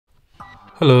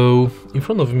Hello, in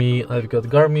front of me I've got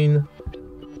Garmin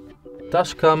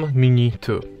Dash Cam Mini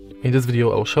 2. In this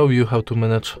video I'll show you how to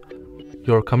manage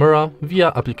your camera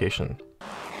via application.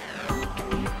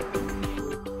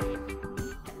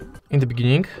 In the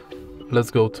beginning, let's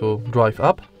go to Drive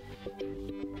app,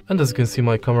 and as you can see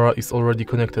my camera is already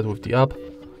connected with the app,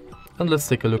 and let's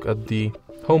take a look at the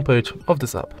homepage of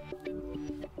this app.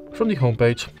 From the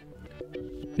homepage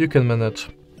you can manage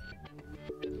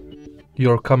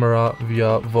your camera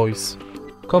via voice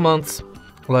commands,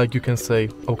 like you can say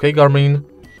OK Garmin,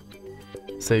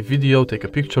 save video, take a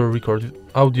picture, record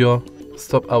audio,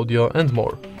 stop audio and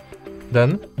more.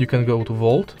 Then you can go to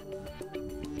Vault,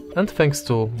 and thanks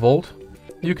to Vault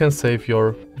you can save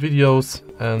your videos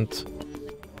and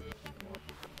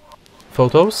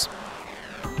photos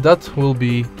that will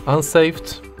be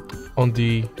unsaved on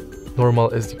the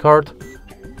normal SD card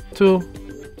to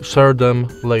share them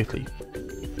lately.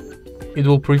 It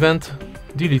will prevent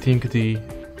deleting the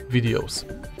videos.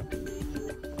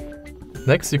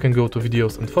 Next you can go to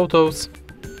videos and photos.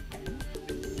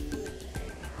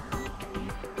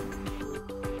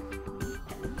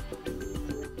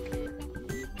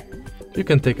 You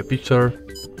can take a picture,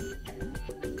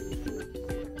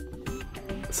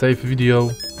 save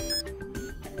video,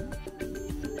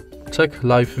 check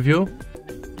live view,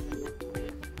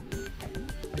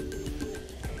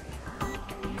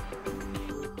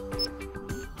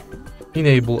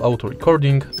 enable auto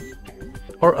recording,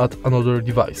 or add another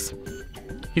device.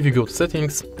 If you go to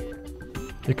settings,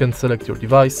 you can select your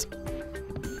device,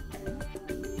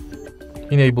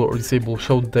 enable or disable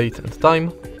show date and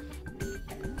time,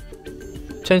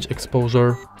 change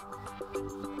exposure,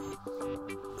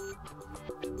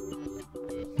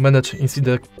 manage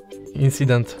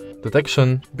incident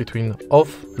detection between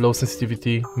off, low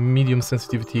sensitivity, medium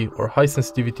sensitivity or high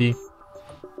sensitivity,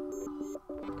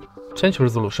 change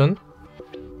resolution,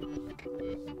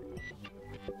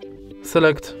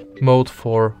 select mode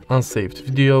for unsaved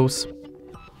videos,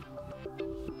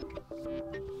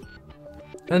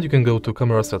 and you can go to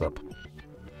camera setup.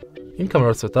 In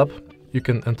camera setup you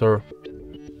can enter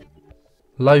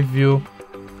live view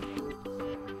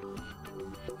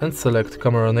and select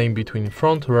camera name between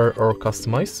front, rear or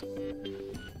customize.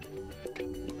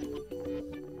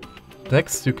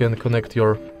 Next you can connect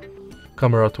your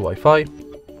camera to Wi-Fi.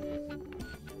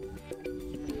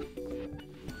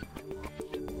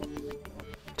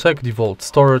 Check default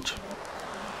storage.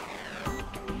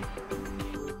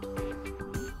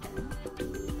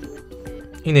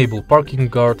 Enable parking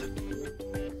guard.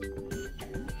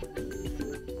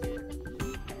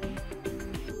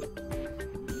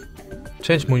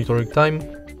 Change monitoring time,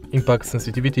 impact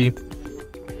sensitivity,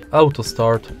 auto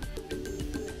start,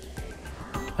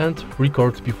 and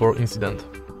record before incident.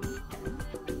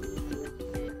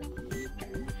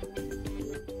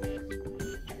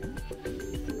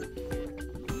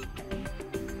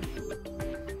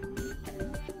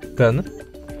 Then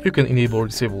you can enable or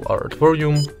disable alert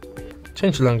volume,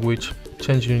 change language,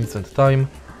 change units and time,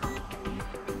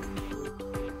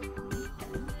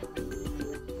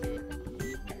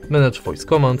 manage voice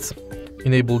commands,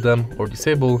 enable them or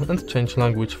disable and change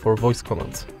language for voice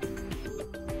commands.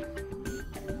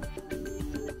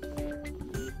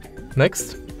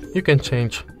 Next, you can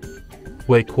change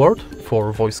wake word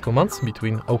for voice commands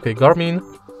between OK Garmin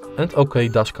and OK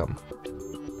Dashcam.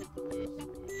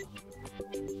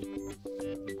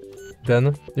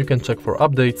 Then you can check for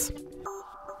updates,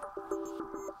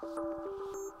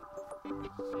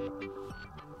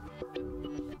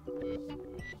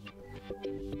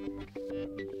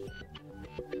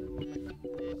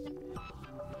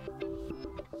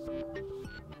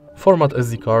 format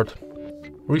SD card,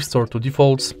 restore to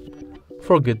defaults,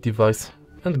 forget device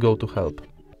and go to help.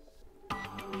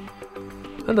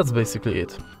 And that's basically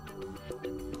it.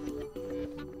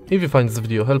 If you find this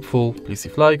video helpful, please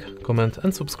leave like, comment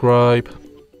and subscribe.